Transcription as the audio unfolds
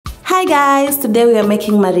Hi guys, today we are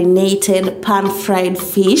making marinated pan-fried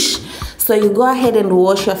fish. So you go ahead and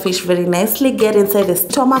wash your fish very nicely, get inside the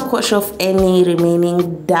stomach, wash off any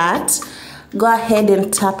remaining dirt. Go ahead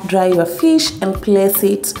and tap dry your fish and place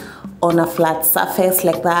it on a flat surface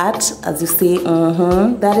like that. As you see,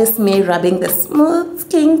 that is me rubbing the smooth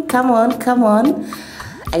skin. Come on.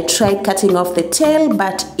 I tried cutting off the tail,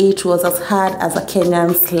 but it was as hard as a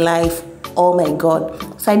Kenyan's life. Oh my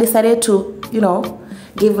god. So I decided to,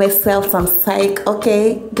 give myself some psych.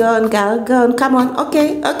 Okay, go on girl, go on, come on.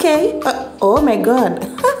 Okay. Oh my god.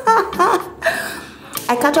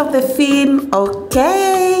 I cut off the fin.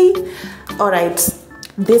 Okay, all right.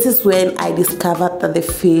 This is when I discovered that the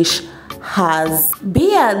fish has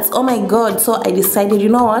beards. Oh my god. So I decided, you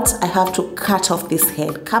know what, I have to cut off this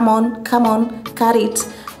head. Come on, cut it.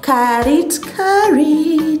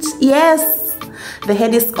 Yes, the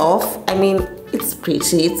head is off. I mean, it's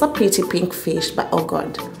pretty, it's a pretty pink fish, but oh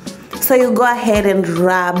god. So you go ahead and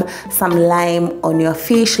rub some lime on your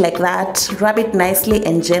fish like that. Rub it nicely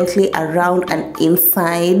and gently around and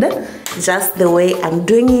inside, just the way I'm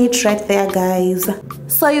doing it right there, guys.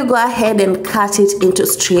 So you go ahead and cut it into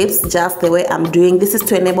strips, just the way I'm doing. This is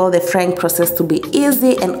to enable the frying process to be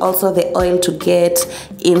easy and also the oil to get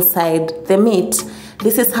inside the meat.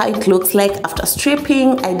 This is how it looks like after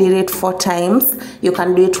stripping. I did it 4 times. You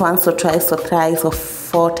can do it once or twice or thrice or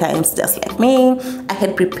 4 times, just like me. I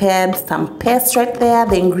had prepared some paste right there.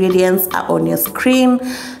 The ingredients are on your screen.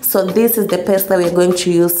 So this is the paste that we're going to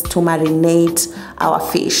use to marinate our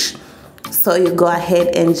fish. So you go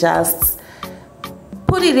ahead and just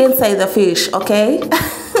put it inside the fish, okay?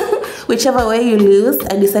 Whichever way you use.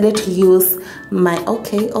 I decided to use my,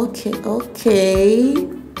 okay.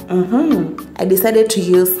 I decided to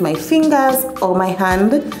use my fingers or my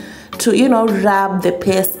hand to, rub the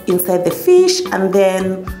paste inside the fish, and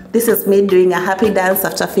then this is me doing a happy dance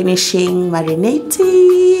after finishing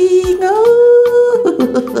marinating.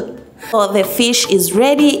 Oh. So the fish is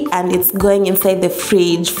ready and it's going inside the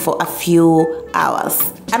fridge for a few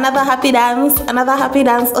hours. Another happy dance.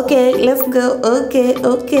 Okay, let's go. Okay.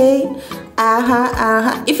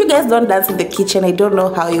 If you guys don't dance in the kitchen, I don't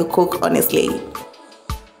know how you cook, honestly.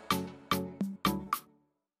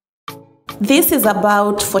 This is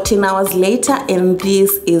about 14 hours later, and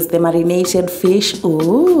this is the marinated fish.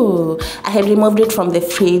 Ooh, I had removed it from the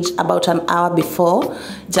fridge about an hour before,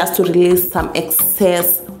 just to release some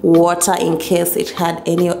excess water in case it had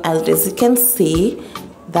any. As you can see,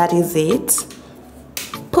 that is it.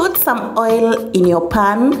 Put some oil in your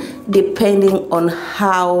pan, depending on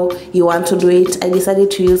how you want to do it. I decided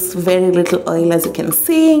to use very little oil, as you can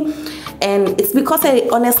see, and it's because I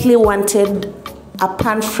honestly wanted a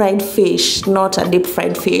pan-fried fish, not a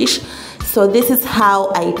deep-fried fish. So this is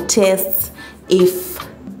how I test if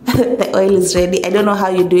the oil is ready. I don't know how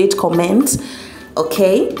you do it, comment.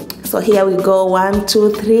 Okay, so here we go. 1,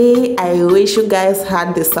 2, 3. I wish you guys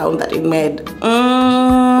heard the sound that it made.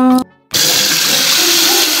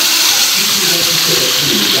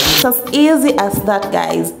 It's as easy as that,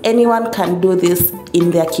 guys. Anyone can do this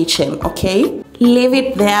in their kitchen, okay? Leave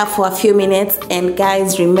it there for a few minutes, and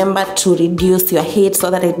guys, remember to reduce your heat so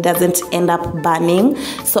that it doesn't end up burning.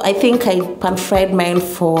 So I think I pan fried mine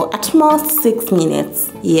for at most 6 minutes.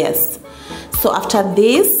 Yes. So after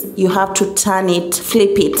this, you have to turn it,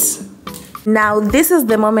 flip it. Now this is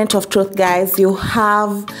the moment of truth, guys. You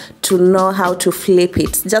have to know how to flip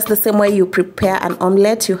it. Just the same way you prepare an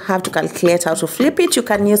omelette, you have to calculate how to flip it. You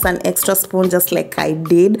can use an extra spoon just like I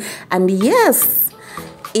did, and yes,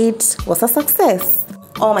 it was a success.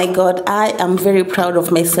 Oh my god, I am very proud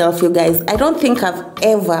of myself, you guys. I don't think I've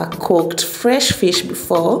ever cooked fresh fish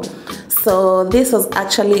before, so this was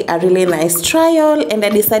actually a really nice trial, and I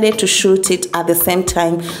decided to shoot it at the same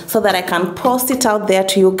time so that I can post it out there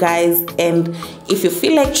to you guys. And if you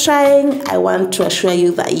feel like trying, I want to assure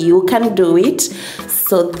you that you can do it.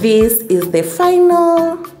 So this is the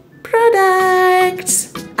final product.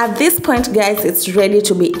 At this point, guys, it's ready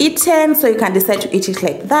to be eaten, so you can decide to eat it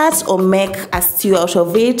like that or make a stew out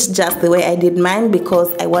of it, just the way I did mine,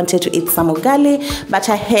 because I wanted to eat some ugali, but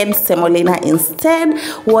I had semolina instead.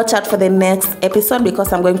 Watch out for the next episode,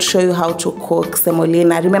 because I'm going to show you how to cook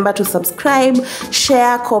semolina. Remember to subscribe,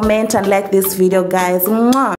 share, comment, and like this video, guys. Mwah.